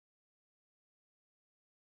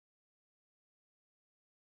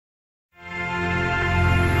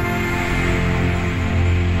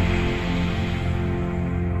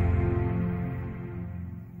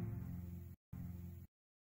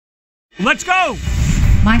Let's go!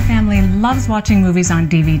 My family loves watching movies on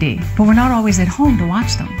DVD, but we're not always at home to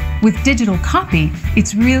watch them. With Digital Copy,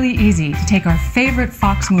 it's really easy to take our favorite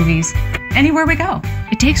Fox movies anywhere we go.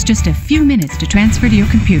 It takes just a few minutes to transfer to your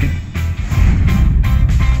computer.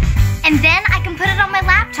 And then I can put it on my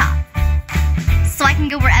laptop, so I can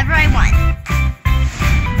go wherever I want.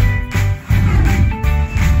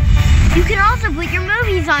 You can also put your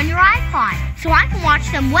movies on your iPod, so I can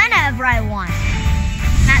watch them whenever I want.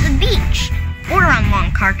 At the beach, or on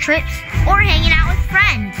long car trips, or hanging out with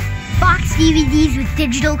friends. Box DVDs with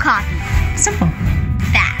Digital Copy. Simple.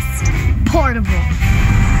 Fast. Portable.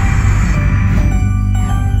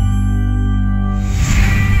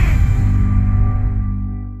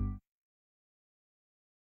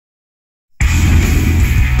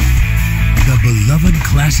 The beloved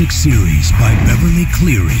classic series by Beverly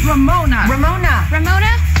Cleary. Ramona!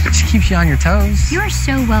 She keeps you on your toes. You are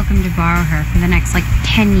so welcome to borrow her for the next,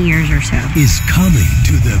 10 years or so. Is coming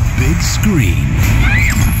to the big screen. I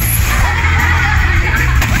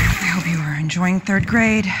hope you are enjoying 3rd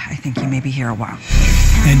grade. I think you may be here a while.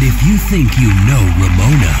 And if you think you know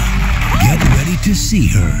Ramona, get ready to see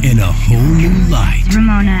her in a whole new light.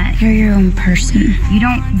 Ramona, you're your own person. You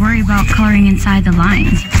don't worry about coloring inside the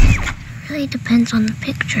lines. Really depends on the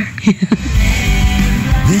picture.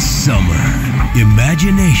 This summer,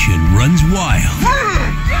 imagination runs wild.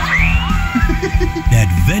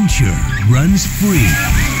 Adventure runs free.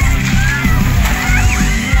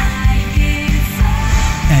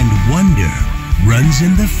 And wonder runs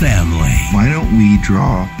in the family. Why don't we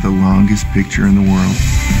draw the longest picture in the world?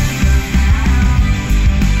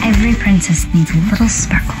 Every princess needs a little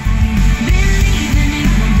sparkle.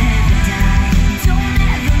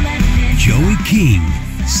 Joey King,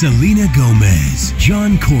 Selena Gomez,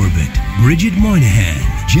 John Corbett, Bridget Moynihan,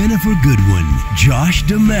 Jennifer Goodwin, Josh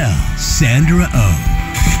Duhamel, Sandra Oh.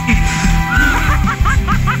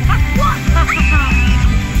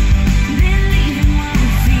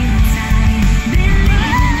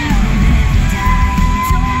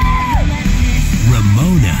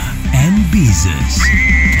 Ramona and Beezus.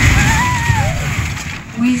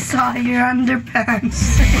 We saw your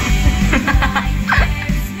underpants.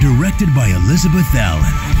 Directed by Elizabeth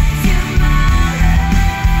Allen.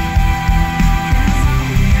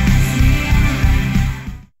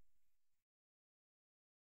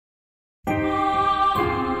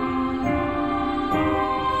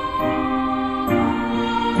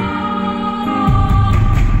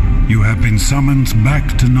 You have been summoned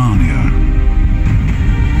back to Narnia.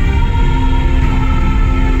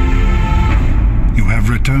 You have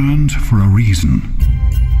returned for a reason.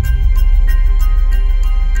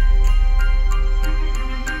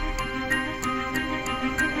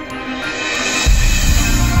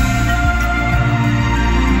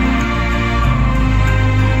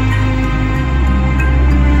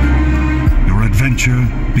 Adventure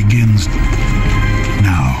begins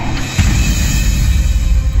now.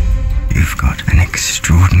 You've got an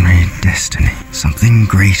extraordinary destiny, something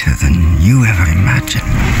greater than you ever imagined.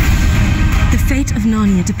 The fate of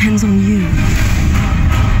Narnia depends on you.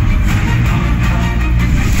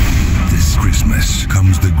 This Christmas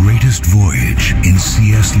comes the greatest voyage in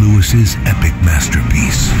C.S. Lewis's epic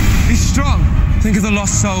masterpiece. Be strong. Think of the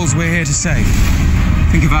lost souls we're here to save.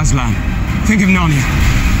 Think of Aslan. Think of Narnia.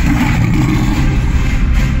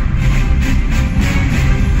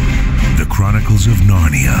 The Chronicles of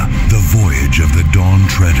Narnia, the Voyage of the Dawn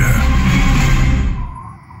Treader.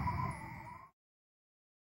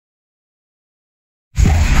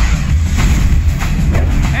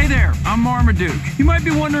 Hey there, I'm Marmaduke. You might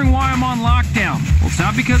be wondering why I'm on lockdown. Well, it's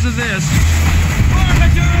not because of this.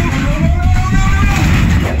 Marmaduke!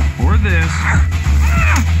 Or this.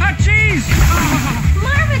 Ah, jeez!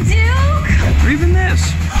 Marmaduke! Or even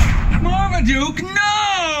this. Marmaduke,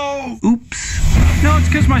 no! Oops. No, it's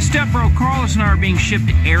because my stepbro Carlos and I are being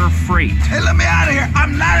shipped air freight. Hey, let me out of here.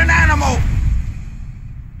 I'm not an animal.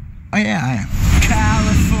 Oh, yeah, I am.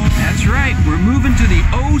 California. That's right. We're moving to the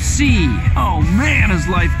OC. Oh, man, is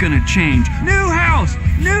life gonna change. New house,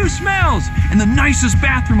 new smells, and the nicest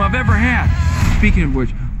bathroom I've ever had. Speaking of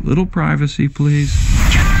which, little privacy, please.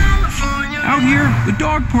 Out here, the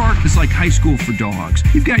dog park is like high school for dogs.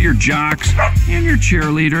 You've got your jocks and your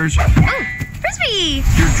cheerleaders. Frisbee!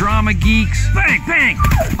 Your drama geeks. Bang, bang!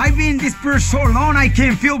 I've been in this purse so long I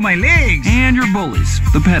can't feel my legs. And your bullies,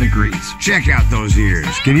 the pedigrees. Check out those ears.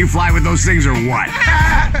 Can you fly with those things or what?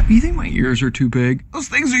 Do you think my ears are too big? Those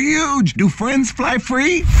things are huge. Do friends fly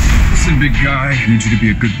free? Listen, big guy, I need you to be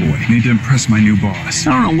a good boy. I need to impress my new boss.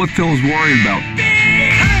 I don't know what Phil is worried about.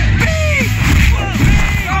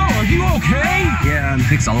 Oh, are you okay? Yeah,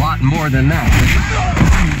 it's a lot more than that.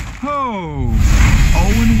 Oh, Whoa!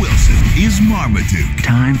 Owen Wilson is Marmaduke.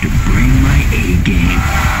 Time to bring my A-game.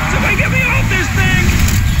 Somebody get me off this thing!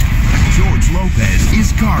 George Lopez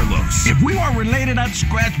is Carlos. If we weren't related, I'd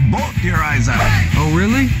scratch both your eyes out. Oh,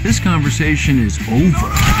 really? This conversation is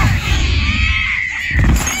over.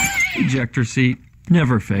 Ejector seat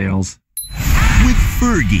never fails. With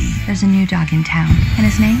Fergie. There's a new dog in town, and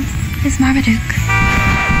his name is Marmaduke.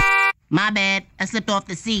 My bad. I slipped off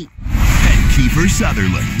the seat. And Kiefer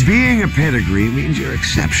Sutherland. Being a pedigree means you're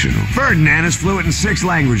exceptional. Ferdinand is fluent in 6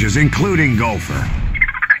 languages, including Gopher.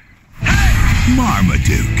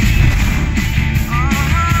 Marmaduke.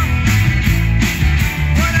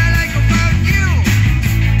 What I like about you,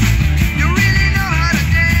 you really know how to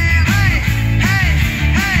dance. Hey, hey,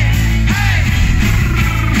 hey, hey,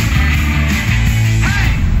 hey.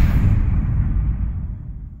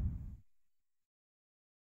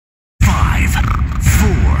 5, 4,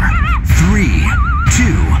 3, 2.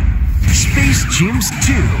 Space Chimps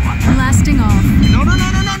 2. Blasting off. No.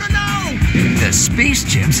 The Space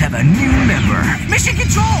Chimps have a new member. Mission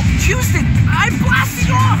Control! Houston, I'm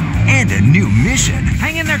blasting off! And a new mission.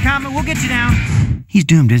 Hang in there, Comet. We'll get you down. He's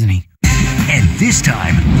doomed, isn't he? And this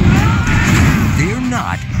time, they're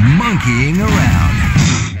not monkeying around.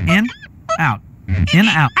 In, out. In,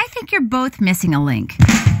 out. I think you're both missing a link.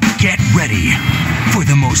 Get ready for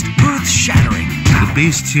the most earth-shattering, The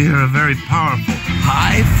beasts here are very powerful.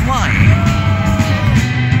 high-flying,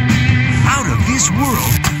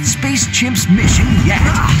 out-of-this-world Space Chimps mission yet.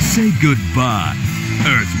 Say goodbye,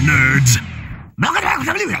 Earth nerds.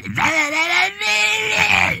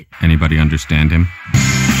 Anybody understand him?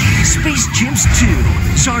 Space Chimps 2,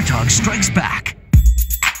 Zartog Strikes Back.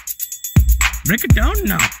 Break it down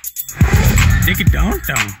now. Take it down.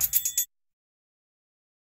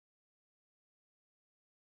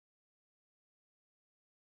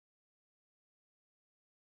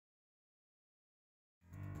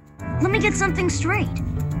 Let me get something straight.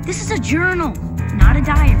 This is a journal, not a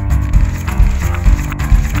diary.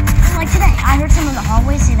 Like today, I heard some of the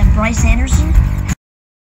hallways say that Bryce Anderson